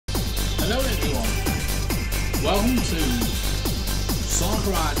Hello everyone, welcome to Sonic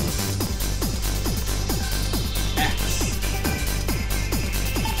Riders X.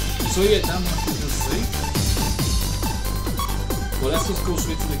 So yeah, damn what you can see. Well, let's just go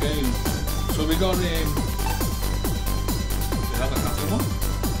straight to the game. So we got is that the classic one?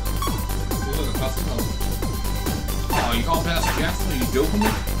 Looks like a classic one. Oh, you can't play that suggestion, are you joking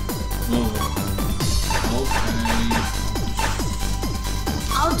me? No. Okay.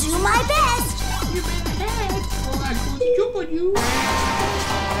 I'll do my best. You've been ahead. Oh, I couldn't jump on you.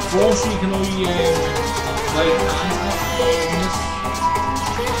 Fortunately, you can only play hands on this.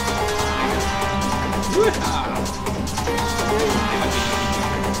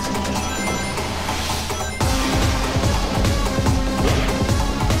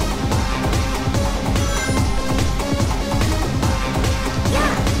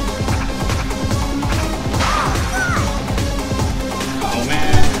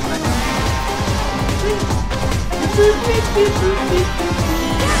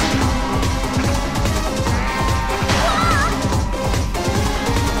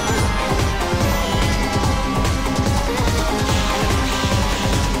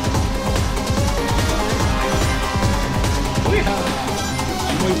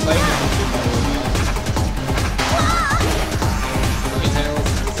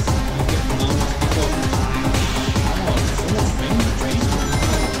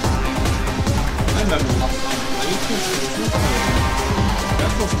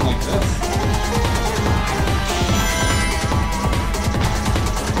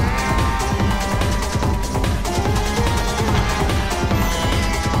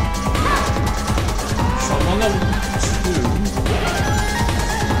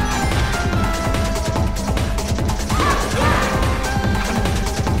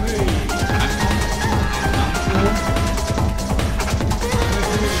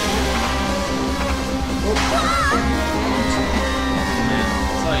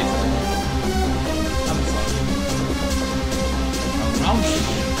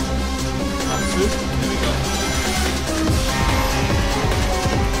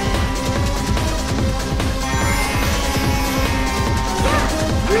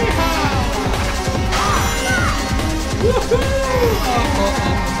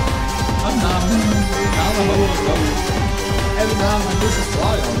 Every time I miss a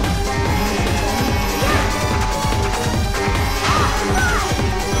fly on it.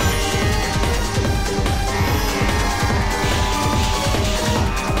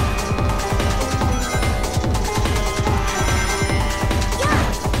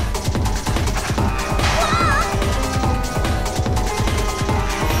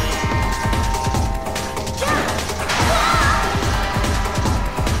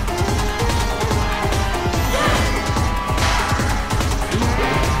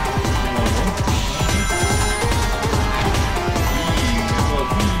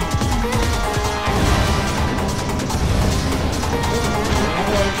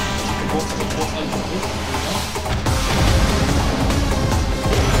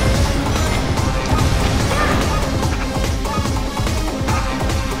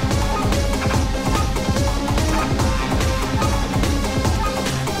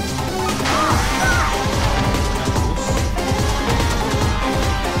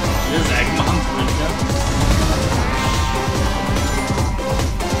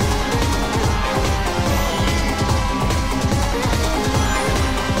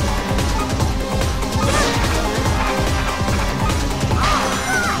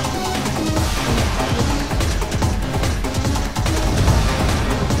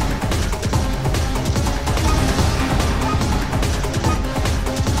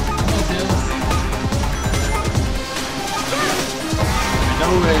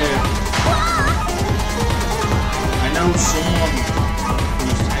 I know someone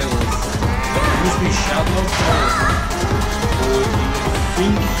whose tail used to be Shadow or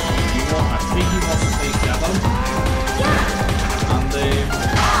I think he wants to say Shadow, and I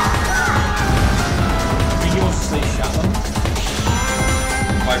think he wants to say Shadow,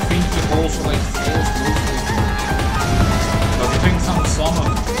 but I think he also likes tails mostly, but he thinks I'm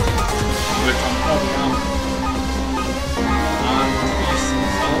Sonic, which I'm probably am.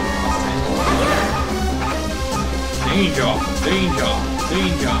 Danger! Danger!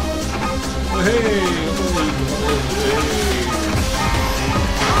 Danger! Oh, hey!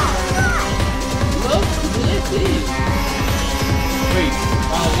 Look, this is. Wait,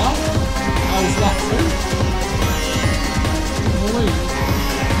 what? I was locked too? Oh, wait.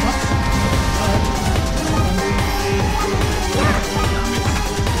 What? Damn it.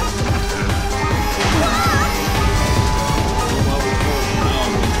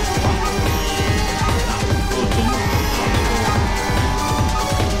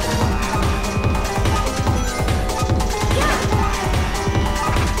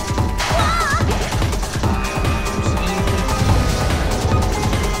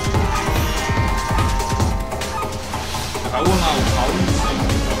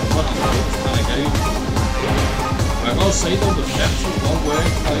 kinda gay. I gotta say though, the steps are well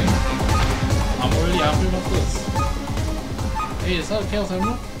worth playing. I'm really happy with this. Hey, is that a Chaos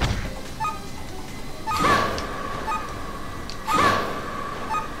Emerald?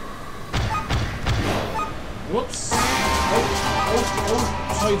 Whoops! Oh!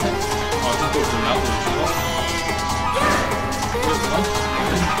 Sorry, Ted. Oh, I didn't go through that one.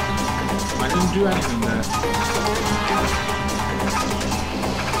 I didn't do anything there.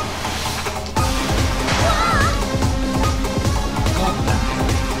 God damn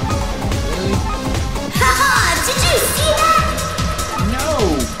it. Really? Haha! Did you see that? No!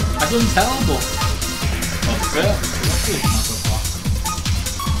 I didn't tell them. Oh, fair. What's this motherfucker?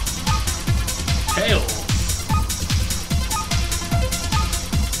 Tails!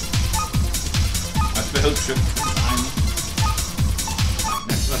 I failed trip time.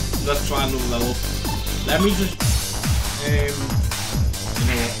 Let's try another level. Let me just, you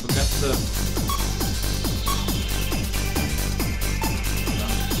know what, forget the...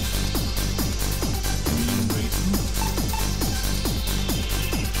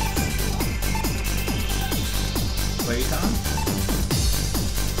 Playtime?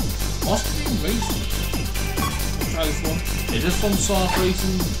 What's being racing? Let's try this one. Is this one sort of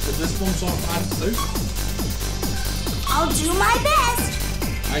racing? Is this one sort of hard to do? I'll do my best.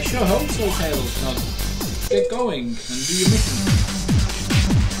 I sure hope so, Tails. Now, get going and do your mission.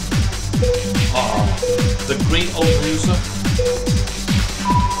 Oh, the great old producer.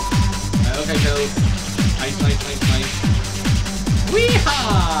 Okay, Tails. Nice.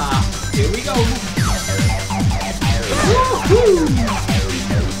 Weehaw! Here we go. Woohoo!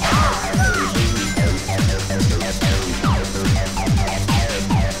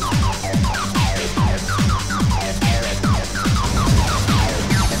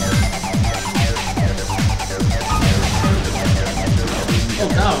 Oh,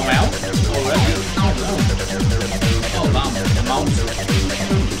 now I'm out already? Oh, damn, I'm out.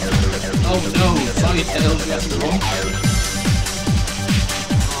 Oh no, sorry, Tails, you have to run.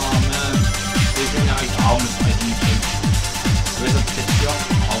 Oh man, they're going out of arms, I think. There's a picture,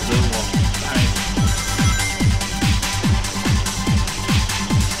 I'll do one. Alright.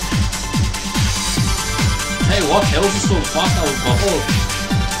 Hey, what? Tails is so fast, I was bubbled.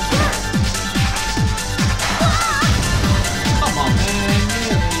 Come on, man.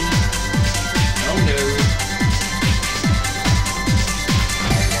 Oh no.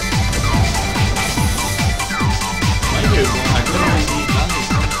 Thank you. I don't really need landing.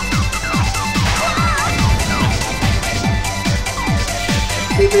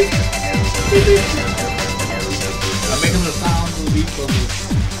 I'm making the sound of the beat from this.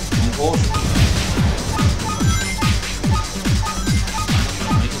 Unfortunately.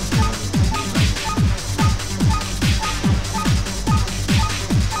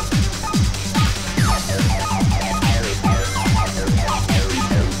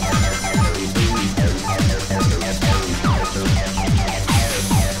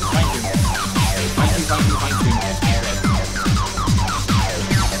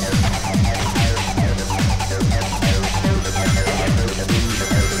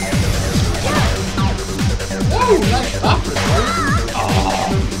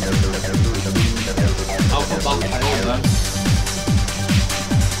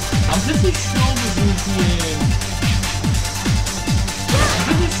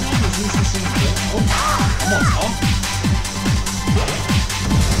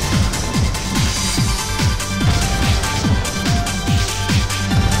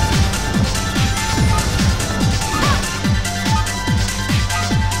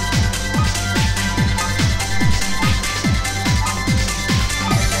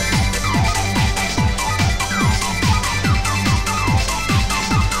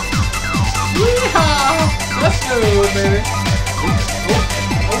 Let's go, baby.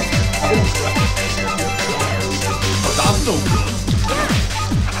 Oh, that's no good.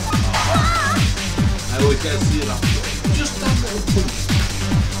 I always gotta see it up. Just that little push.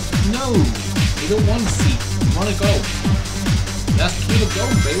 No, you don't want to see. You want to go. Let's keep it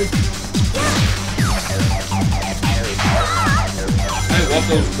going, baby. Hey, what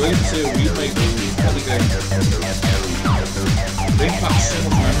those great to remake of the game. Bring back so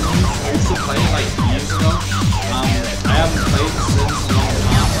much memories. I used to play it like years ago. I haven't played it since a long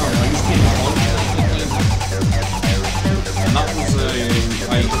time. I used to be in college and that was like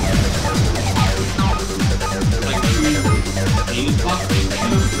 2 days back.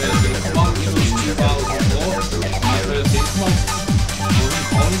 It was come out, it was 2004. And my first game come out. I was in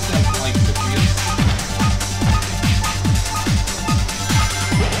college then for like 6 years.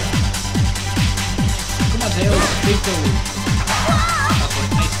 Come on, Tails, keep going. That's what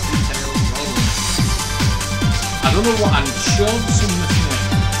nice to see, Tails. I don't know what I'm sure some missing it.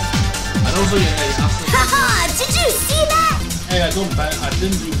 And also yeah, you asked me. Haha, did you see that? Hey, I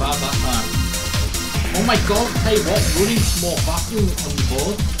didn't do bad that time. Oh my god, hey what? Running more faster on the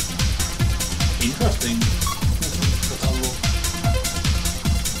board. Interesting. Let's have a look.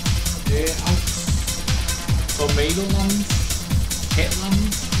 Out. Tomato Land.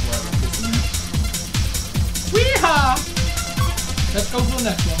 Hitland. Whatever that's the name. Weehaw! Let's go to the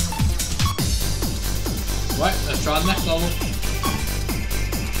next one. Right, let's try the next level.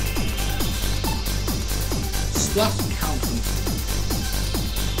 Splash Accountant.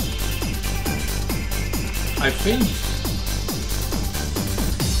 I think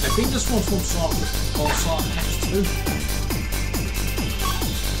this one's from Sonic X2.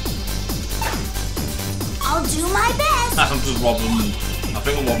 I'll do my best. I'm just robbing. I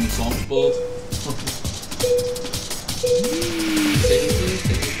think I'm robbing Sonic's board.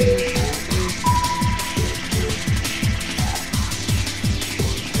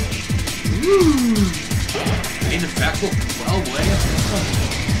 Main effect look well way up this one.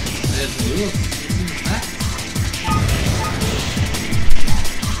 There's the news.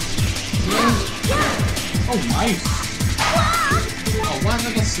 Oh nice! Oh why did I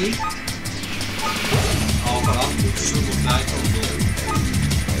get see? Oh but I'm super nice on there.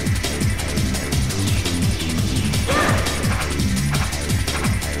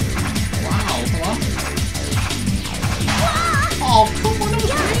 Wow, come on. Oh come on, that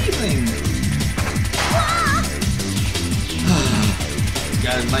was amazing!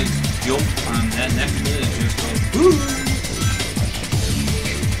 Got a nice jump and then next minute just goes boom!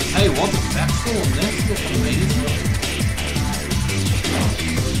 Hey, what the effects on this looks amazing.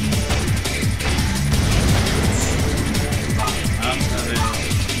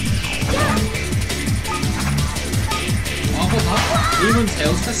 Oh, but that even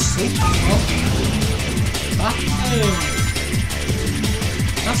Tails has soap as well.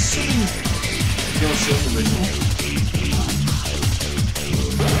 That's something you're so original.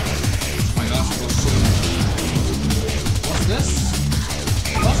 Oh my gosh, what's something? What's this?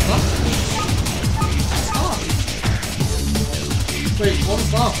 What's that? What's that? Wait, what is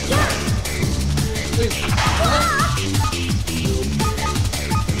that? Wait, what?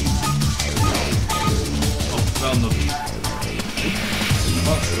 Oh, found them.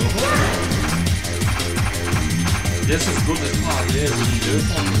 This is good as part, yeah, really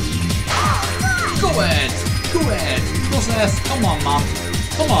beautiful. Go ahead! Go ahead! Process! Come on, man!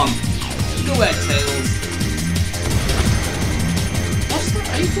 Come on! Go ahead, Tails! What's that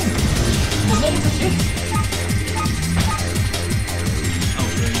item? There's no one to hit.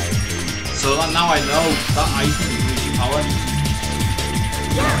 Okay. So now I know that item is really powered.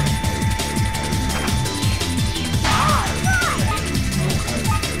 Okay.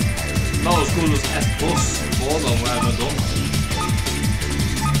 Not as good as S Plus or whatever done.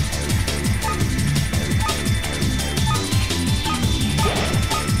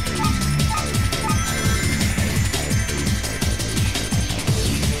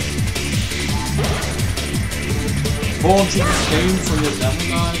 Launching this game for your demo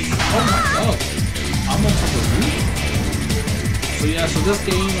guys. Oh my god, I'm on top of the roof. So yeah, so this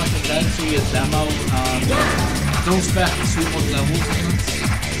game, like I said, so your demo, and I don't expect too much levels in it.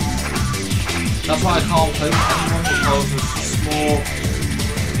 That's why I can't play with anyone, because it's just more,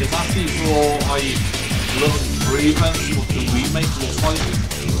 it's actually for like little pre-events what the remake looks like.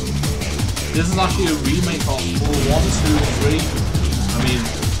 This is actually a remake of 4, 1, 2, 3. I mean,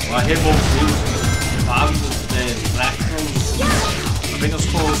 I hear most reviews bad. The Electros, I think it's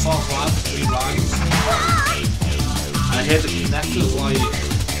called Sonic Land 3 Rhymes. And I hear the connectors like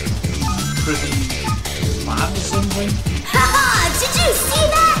pretty bad or something. Haha, did you see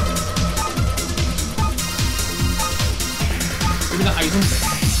that? Give me the item.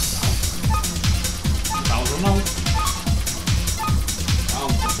 1,000 now.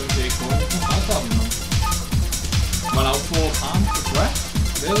 Wow, that's a big coin. That's not bad now. Went out 4 times for breath?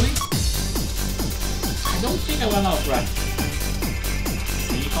 Really? I don't think I went out of breath.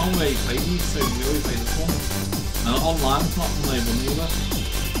 So you can't really play these, so you really play this one. And online it's not unable either.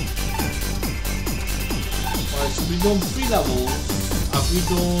 Right, so we've done 3 levels. Have we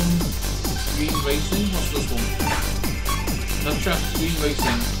done Green Racing? What's this one? Let's check Green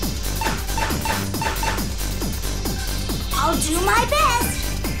Racing. I'll do my best.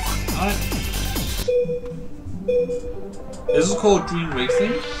 Alright. This is called Green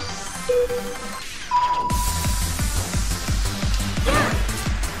Racing.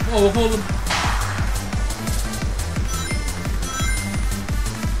 Oh, hold on.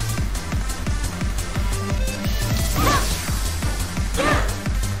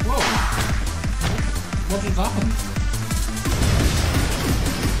 Whoa. What just happened?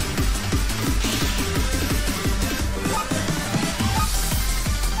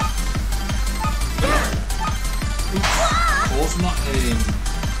 also not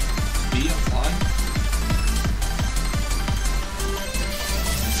be and fly.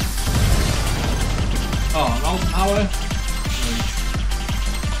 Oh, I'm out of power.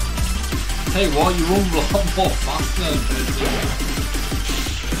 Hey, what? You run a lot more faster than 13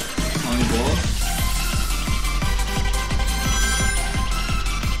 on your board.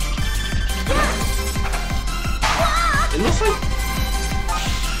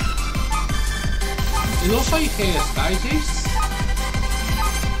 It looks like Sky Chase.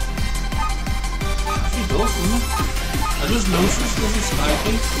 Actually does, doesn't it? I just noticed there's a Sky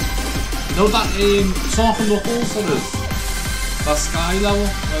Chase. You know that Sonic and Knuckles that is? That sky level,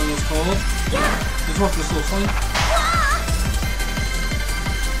 whatever it's called. This is what this looks like.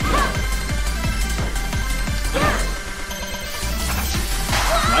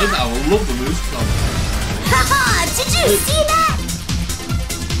 Right, I will love the moves club. Haha! Did you see that?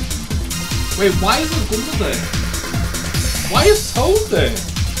 Wait, why is it Gunda there? Why is Toad there?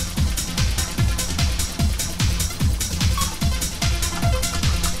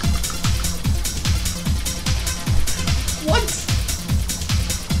 What?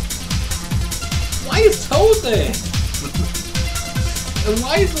 Why is Toad there? And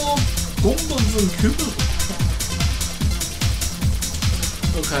why is all Gumbas and Koopas?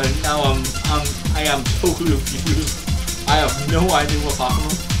 Okay, now I am totally confused. I have no idea what's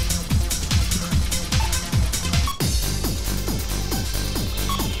happening.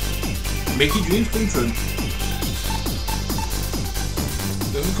 Make your dreams come true.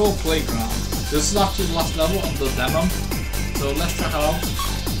 This is called Playground. This is actually the last level of the demo, so let's check it out.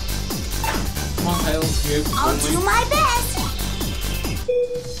 Come on, Tails, you. I'll do my best.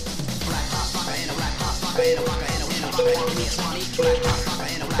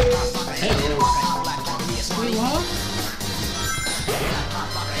 Tails. Wait, what?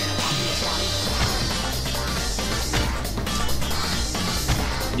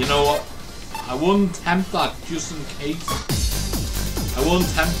 You know what? I wouldn't tempt that just in case. I wouldn't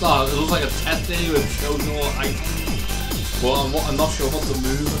tempt that. It looks like a test day with shows all items. But I'm not sure what to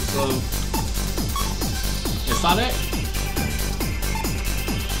move, so. Is that it?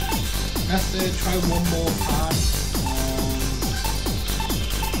 Let's try one more time.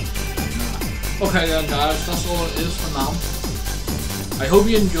 Okay then guys, that's all it is for now. I hope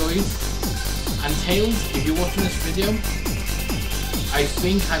you enjoyed. And Tails, if you're watching this video, I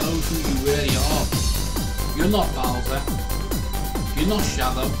think I know who you really are. You're not Bowser. You're not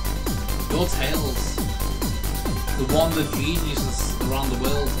Shadow. You're Tails. The one that geniuses around the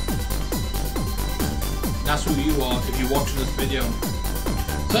world. That's who you are if you're watching this video.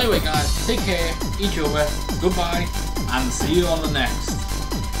 So anyway guys, take care, each other, goodbye, and see you on the next.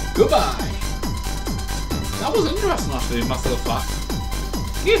 Goodbye. That was interesting actually, matter of fact.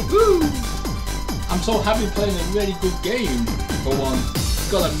 Yahoo! I'm so happy playing a really good game for one.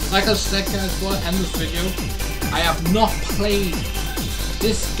 Like I said guys, before I end this video, I have not played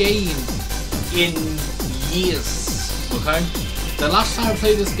this game in years, okay? The last time I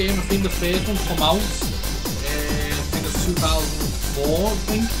played this game, I think the first one came out, I think it's 2004, I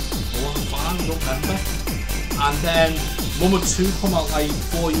think, or 2005, I don't remember. And then Mumma 2 came out like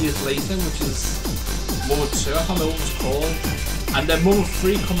 4 years later, which is Mumma 2, I can't remember what it was called. And then Mumma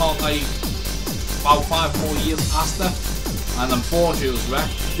 3 came out like about 5 more years after, and unfortunately it was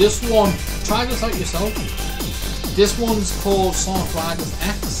wrecked. This one, try this out yourself. This one's called Sonic Riders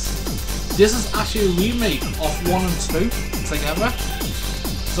X. This is actually a remake of 1 and 2 together.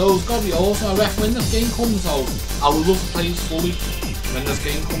 So it's gotta be awesome. I reckon when this game comes out, I would love to play this fully when this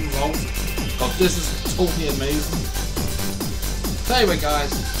game comes out. But this is totally amazing. So anyway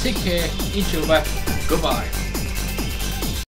guys, take care, each other, goodbye.